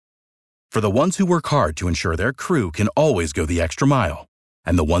For the ones who work hard to ensure their crew can always go the extra mile,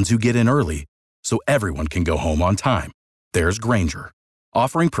 and the ones who get in early so everyone can go home on time, there's Grainger,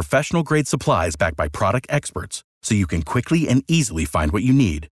 offering professional-grade supplies backed by product experts so you can quickly and easily find what you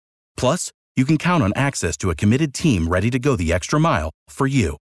need. Plus, you can count on access to a committed team ready to go the extra mile for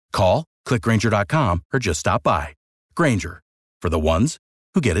you. Call, click Grainger.com, or just stop by. Grainger, for the ones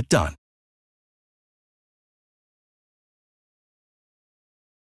who get it done.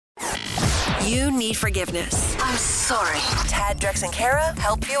 You need forgiveness. I'm sorry. Tad, Drex, and Kara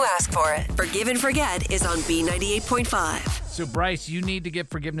help you ask for it. Forgive and Forget is on B98.5. So, Bryce, you need to get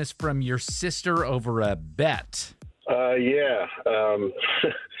forgiveness from your sister over a bet. Yeah.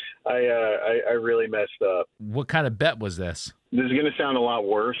 I really messed up. What kind of bet was this? This is going to sound a lot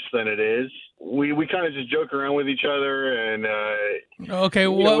worse than it is. We kind of just joke around with each other, and okay.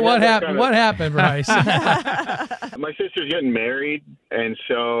 What happened? What happened, Bryce? My sister's getting married, and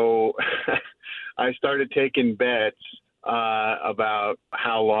so I started taking bets about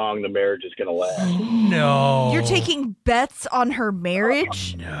how long the marriage is going to last. No. You're taking bets on her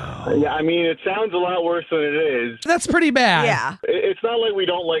marriage? No. Yeah, I mean, it sounds a lot worse than it is. That's pretty bad. Yeah. It's not like we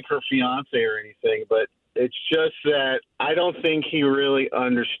don't like her fiance or anything, but it's just that I don't think he really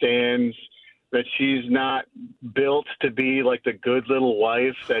understands that she's not built to be like the good little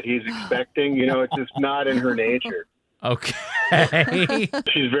wife that he's expecting. You know, it's just not in her nature. Okay.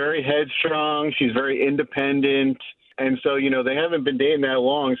 She's very headstrong. She's very independent. And so, you know, they haven't been dating that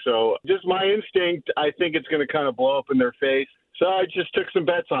long. So just my instinct, I think it's going to kind of blow up in their face. So I just took some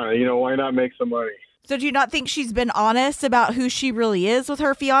bets on it. You know, why not make some money? So do you not think she's been honest about who she really is with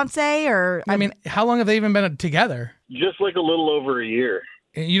her fiance? Or I mean, how long have they even been together? Just like a little over a year.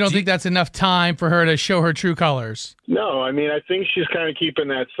 And you don't think that's enough time for her to show her true colors? No, I mean, I think she's kind of keeping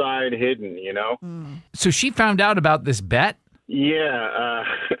that side hidden, you know? So she found out about this bet? Yeah.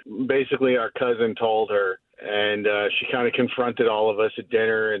 Basically, our cousin told her, and she kind of confronted all of us at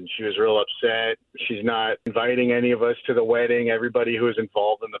dinner, and she was real upset. She's not inviting any of us to the wedding, everybody who was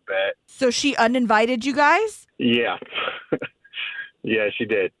involved in the bet. So she uninvited you guys? Yeah. Yeah, she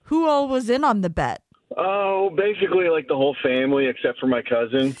did. Who all was in on the bet? Oh, basically like the whole family except for my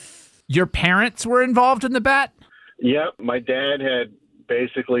cousin. Your parents were involved in the bet? Yep. My dad had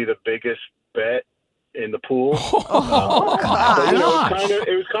basically the biggest bet in the pool. Oh, God. But, you know,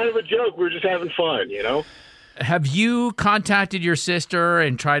 it was kind of a joke. We were just having fun, you know? Have you contacted your sister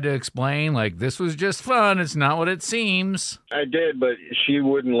and tried to explain, like, this was just fun, it's not what it seems? I did, but she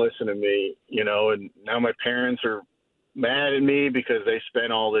wouldn't listen to me, you know, and now my parents are mad at me because they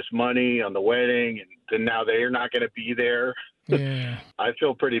spent all this money on the wedding, and then now they're not going to be there. Yeah. I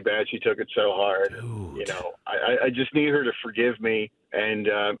feel pretty bad she took it so hard. Dude. You know, I just need her to forgive me and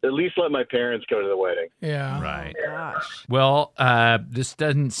at least let my parents go to the wedding. Yeah. Right. Gosh. Well, this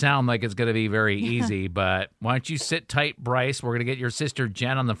doesn't sound like it's going to be very easy, but why don't you sit tight, Bryce? We're going to get your sister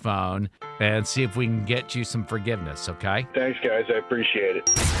Jen on the phone and see if we can get you some forgiveness, okay? Thanks, guys. I appreciate it.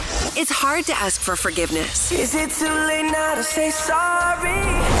 It's hard to ask for forgiveness. Is it too late now to say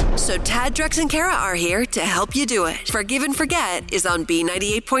sorry? So Tad, Drex, and Kara are here to help you do it. Forgive and Forget is on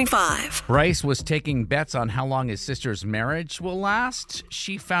B98.5. Bryce was taking bets on how long his sister's marriage will last.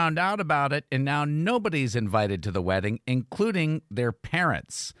 She found out about it, and now nobody's invited to the wedding, including their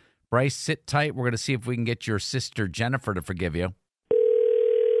parents. Bryce, sit tight. We're going to see if we can get your sister Jennifer to forgive you.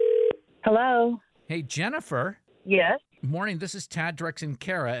 Hello. Hey, Jennifer. Yes. Morning. This is Tad, Drex, and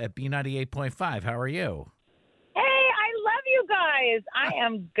Kara at B98.5. How are you? Hey, I love you guys. I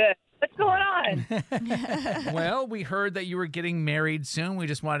am good. What's going on? Well, we heard that you were getting married soon. We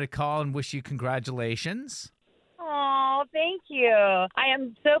just wanted to call and wish you congratulations. Oh, thank you. I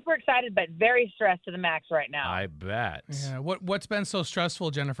am super excited, but very stressed to the max right now. I bet. Yeah. What's been so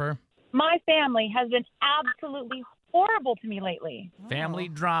stressful, Jennifer? My family has been absolutely horrible to me lately. Family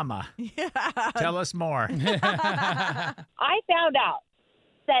drama. Yeah. Tell us more. I found out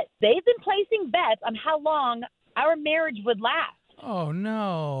that they've been placing bets on how long our marriage would last. Oh,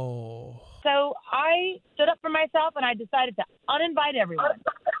 no. So I stood up for myself and I decided to uninvite everyone.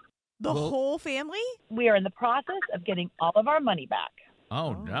 The whole family? We are in the process of getting all of our money back.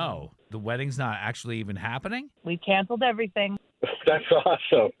 Oh, no. The wedding's not actually even happening? We canceled everything. That's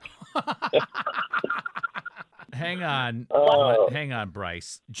awesome. Hang on. Hang on,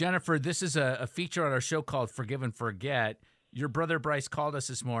 Bryce. Jennifer, this is a feature on our show called Forgive and Forget. Your brother Bryce called us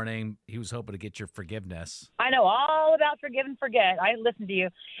this morning. He was hoping to get your forgiveness. I know all about Forgive and Forget. I listened to you.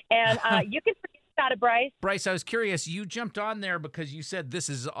 And you can forget about it, Bryce. Bryce, I was curious. You jumped on there because you said this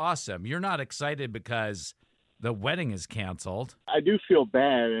is awesome. You're not excited because the wedding is canceled. I do feel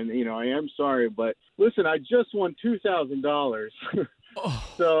bad, and, you know, I am sorry. But, listen, I just won $2,000.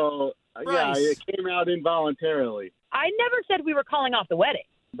 So Yeah, it came out involuntarily. I never said we were calling off the wedding.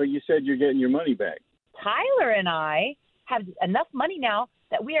 But you said you're getting your money back. Tyler and I have enough money now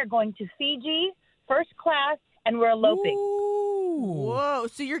that we are going to Fiji, first class, and we're eloping. Whoa.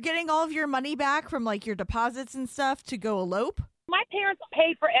 So you're getting all of your money back from like your deposits and stuff to go elope? My parents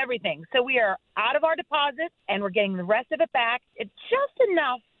paid for everything, so we are out of our deposits, and we're getting the rest of it back. It's just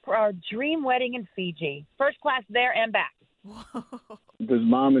enough for our dream wedding in Fiji. First class there and back. Whoa. Does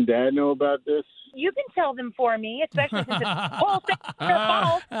Mom and Dad know about this? You can tell them for me, especially since it's whole thing their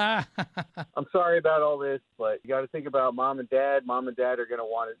fault. I'm sorry about all this, but you got to think about Mom and Dad. Mom and Dad are going to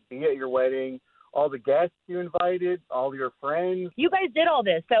want to be at your wedding. All the guests you invited, all your friends. You guys did all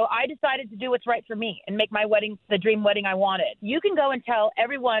this, so I decided to do what's right for me and make my wedding the dream wedding I wanted. You can go and tell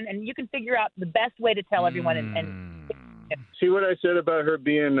everyone, and you can figure out the best way to tell everyone. And See what I said about her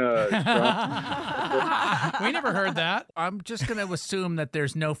being We never heard that. I'm just going to assume that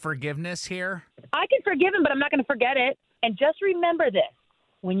there's no forgiveness here. I can forgive him, but I'm not going to forget it. And just remember this.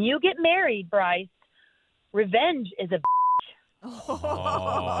 When you get married, Bryce, revenge is a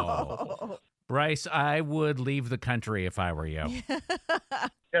Oh. Bryce, I would leave the country if I were you.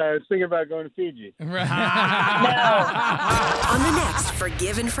 Yeah, I was thinking about going to Fiji. On the next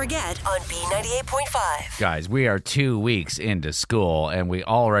Forgive and Forget on B98.5. Guys, we are 2 weeks into school, and we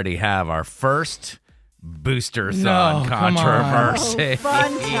already have our first booster-thon come on. controversy. Oh,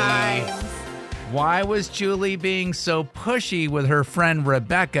 fun times. Why was Julie being so pushy with her friend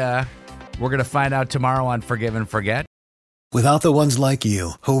Rebecca? We're going to find out tomorrow on Forgive and Forget. Without the ones like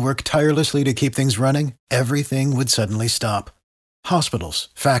you, who work tirelessly to keep things running, everything would suddenly stop. Hospitals,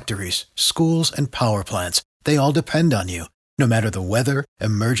 factories, schools, and power plants, they all depend on you. No matter the weather,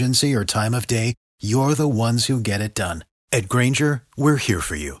 emergency, or time of day, you're the ones who get it done. At Grainger, we're here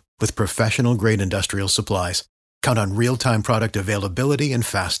for you with professional-grade industrial supplies. Count on real-time product availability and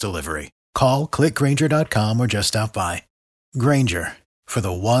fast delivery. Call, clickgrainger.com, or just stop by. Grainger, for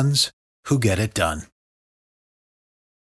the ones who get it done.